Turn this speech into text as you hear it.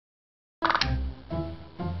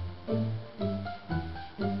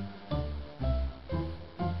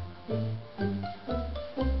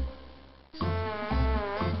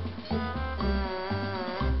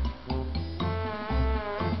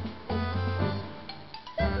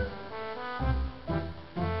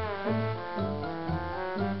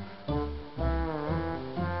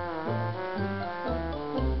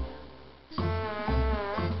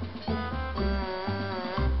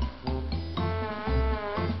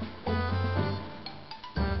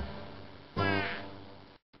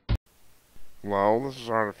Well, this is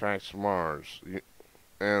Artifacts from Mars.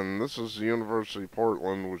 And this is the University of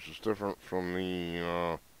Portland, which is different from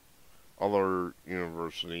the other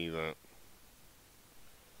university that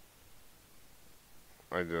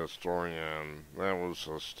I did a story on. That was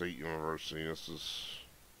a state university. This is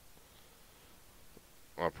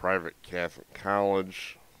a private Catholic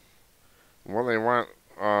college. What they want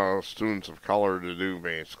students of color to do,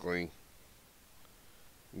 basically.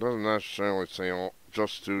 It doesn't necessarily say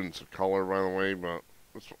just students of color, by the way, but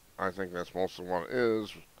I think that's mostly what it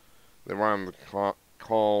is. They want them to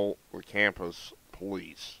call the campus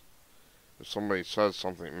police if somebody says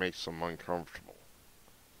something that makes them uncomfortable.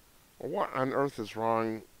 Well, what on earth is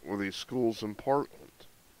wrong with these schools in Portland?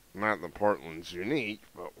 Not that Portland's unique,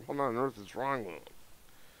 but what on earth is wrong with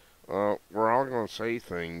them? We're all going to say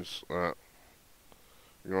things that are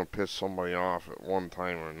going to piss somebody off at one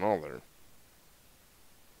time or another.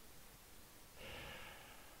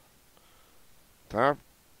 Top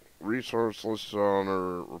resource listed on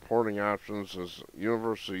our reporting options is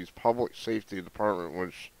University's Public Safety Department,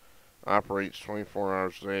 which operates 24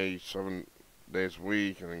 hours a day, 7 days a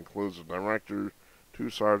week, and includes a director, 2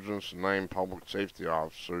 sergeants, and 9 public safety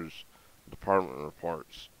officers, department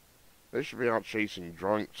reports. They should be out chasing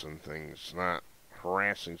drunks and things, not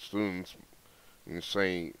harassing students and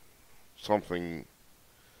say something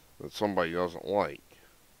that somebody doesn't like.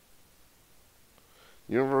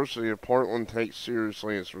 University of Portland takes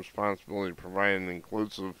seriously its responsibility to provide an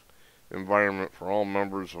inclusive environment for all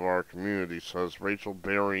members of our community, says Rachel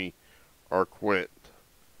Barry Arquette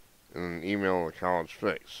in an email to the College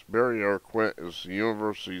Fix. Barry Arquette is the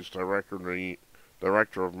university's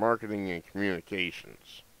director of marketing and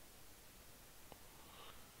communications.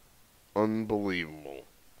 Unbelievable.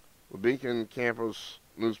 The Beacon campus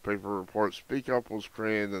newspaper reports Speak Up was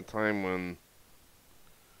created at a time when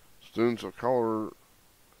students of color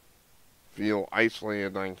feel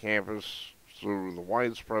isolated on campus through the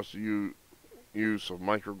widespread use of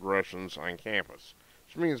microaggressions on campus.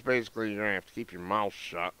 Which means basically you're going to have to keep your mouth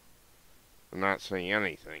shut and not say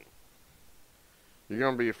anything. You're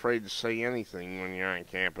going to be afraid to say anything when you're on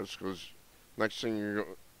campus because next thing you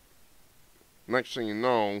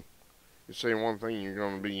know, you say one thing, you're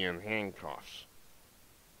going to be in handcuffs.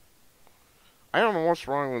 I don't know what's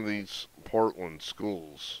wrong with these Portland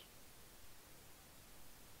schools.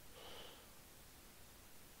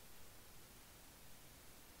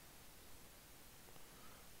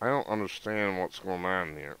 I don't understand what's going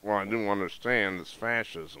on here. Well, I do understand it's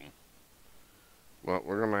fascism. But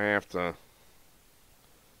we're going to have to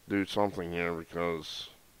do something here because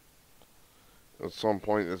at some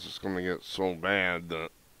point this is going to get so bad that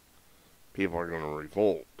people are going to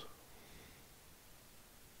revolt.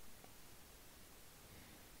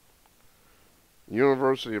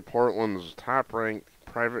 University of Portland is a top-ranked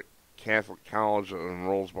private Catholic college that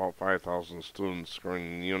enrolls about 5,000 students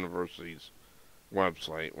according to the university's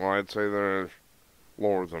website. Well, I'd say they're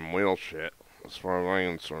lower than whale shit, as far as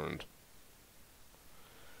I'm concerned.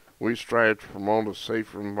 We strive to promote a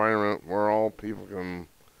safer environment where all people can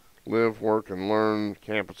live, work, and learn,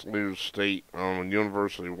 campus leaders state on the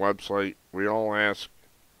university website. We ask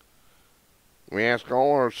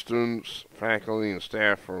all our students, faculty, and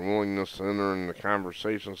staff for a willingness to enter into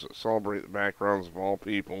conversations that celebrate the backgrounds of all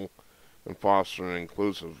people and foster an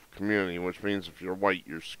inclusive community, which means if you're white,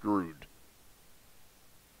 you're screwed.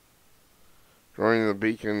 According to the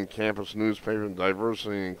Beacon campus newspaper,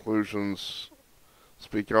 Diversity and Inclusion's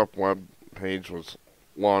Speak Up web page was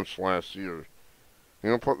launched last year.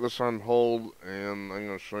 I'm going to put this on hold, and I'm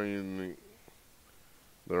going to show you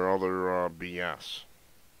their other BS.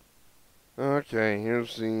 Okay,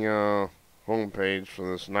 here's the homepage for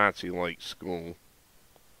this Nazi-like school.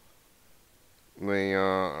 They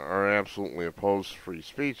are absolutely opposed to free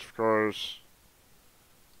speech, of course.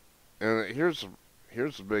 And here's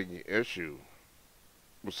the big issue.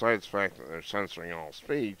 Besides the fact that they're censoring all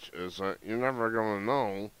speech, is that you're never going to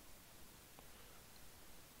know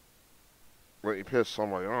that you piss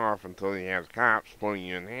somebody off until you have cops putting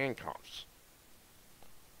you in handcuffs.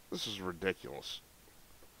 This is ridiculous.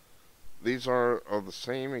 These are of the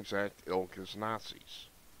same exact ilk as Nazis.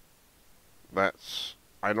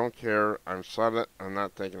 I don't care, I've said it, I'm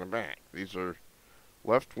not taking it back. These are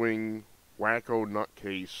left-wing, wacko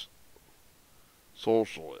nutcase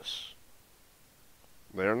socialists.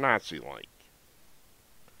 They're Nazi-like.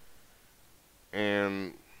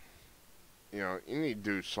 And, you know, you need to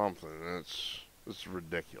do something. It's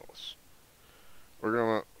ridiculous. We're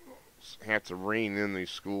going to have to rein in these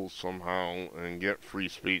schools somehow and get free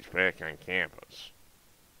speech back on campus.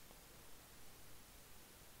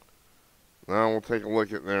 Now we'll take a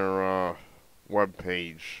look at their web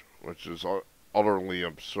page, which is utterly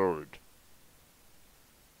absurd.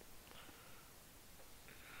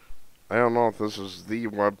 I don't know if this is the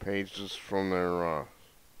web page just from their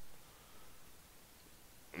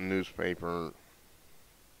newspaper,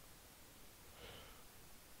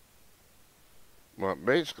 but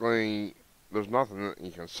basically there's nothing that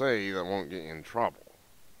you can say that won't get you in trouble.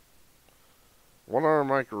 What are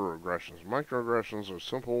microaggressions? Microaggressions are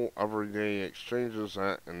simple, everyday exchanges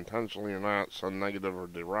that, intentionally or not, send negative or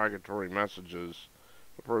derogatory messages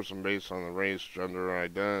to a person based on the race, gender,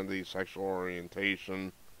 identity, sexual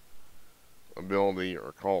orientation, ability,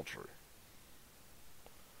 or culture.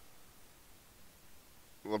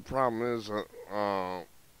 The problem is that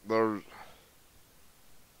they're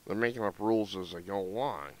making up rules as they go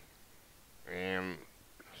along, and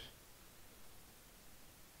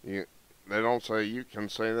they don't say you can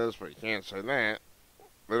say this, but you can't say that.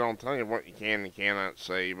 They don't tell you what you can and cannot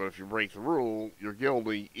say, but if you break the rule, you're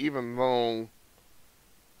guilty, even though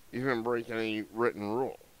you didn't break any written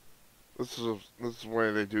rule. This is the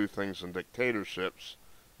way they do things in dictatorships.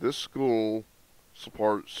 This school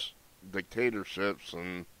supports dictatorships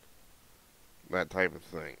and that type of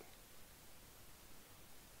thing.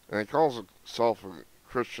 And it calls itself a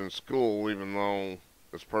Christian school, even though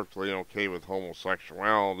it's perfectly okay with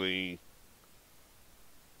homosexuality.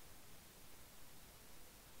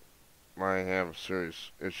 I have a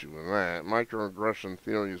serious issue with that. Microaggression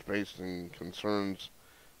theory is based in concerns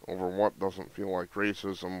over what doesn't feel like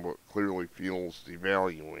racism but clearly feels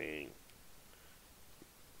devaluing.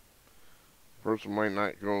 A person might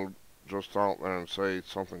not go just out there and say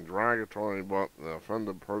something derogatory, but the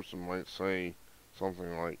offended person might say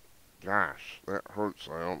something like, "Gosh, that hurts.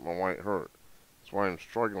 I don't know why it hurt. That's why I'm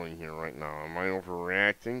struggling here right now. Am I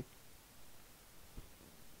overreacting?"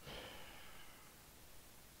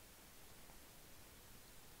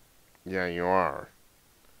 Yeah, you are.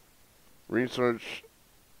 Research,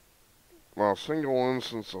 while a single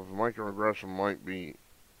instance of microaggression might be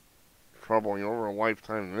troubling, over a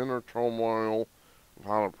lifetime, the inner turmoil of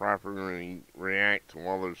how to properly react to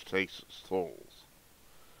others takes its tolls.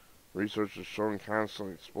 Research has shown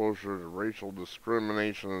constant exposure to racial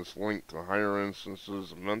discrimination is linked to higher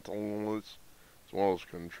instances of mental illness, as well as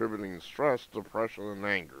contributing to stress, depression, and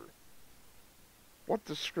anger. What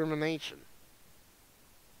discrimination?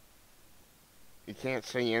 You can't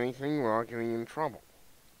say anything without getting in trouble.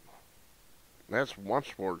 That's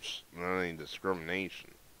much worse than any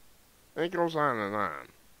discrimination. And it goes on and on.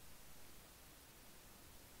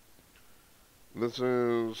 This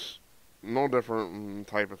is no different from the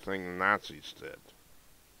type of thing the Nazis did.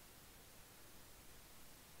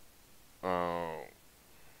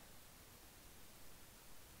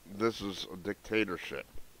 This is a dictatorship.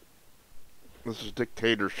 This is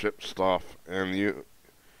dictatorship stuff, and the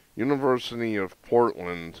University of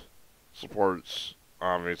Portland supports,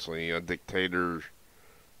 obviously, a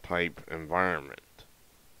dictator-type environment.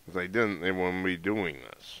 If they didn't, they wouldn't be doing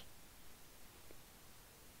this.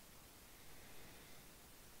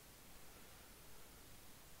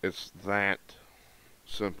 It's that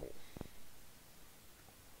simple.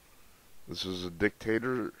 This is a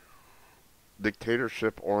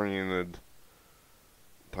dictatorship-oriented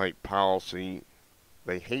type policy.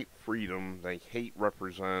 They hate freedom. They hate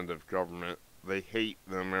representative government. They hate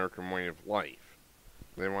the American way of life.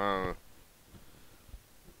 They want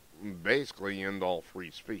to basically end all free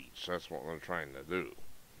speech. That's what they're trying to do.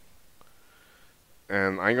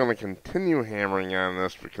 And I'm going to continue hammering on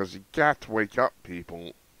this because you got to wake up,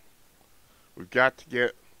 people. We've got to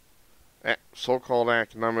get so-called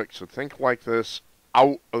academics who think like this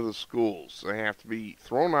out of the schools. They have to be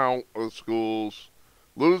thrown out of the schools,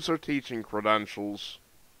 lose their teaching credentials,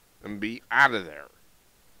 and be out of there.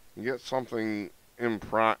 And get something in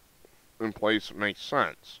place that makes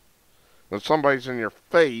sense. If somebody's in your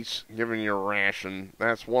face giving you a ration,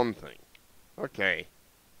 that's one thing. Okay.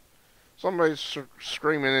 Somebody's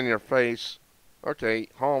screaming in your face, okay,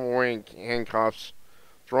 haul them away in handcuffs,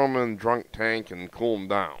 throw them in the drunk tank, and cool them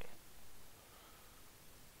down.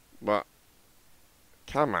 But,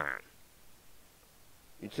 come on.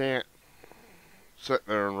 You can't sit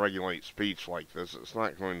there and regulate speech like this. It's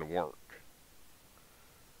not going to work.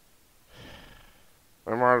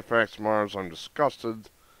 I'm Artifacts Mars. I'm disgusted.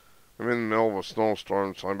 I'm in the middle of a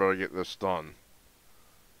snowstorm, so I better get this done.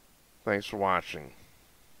 Thanks for watching.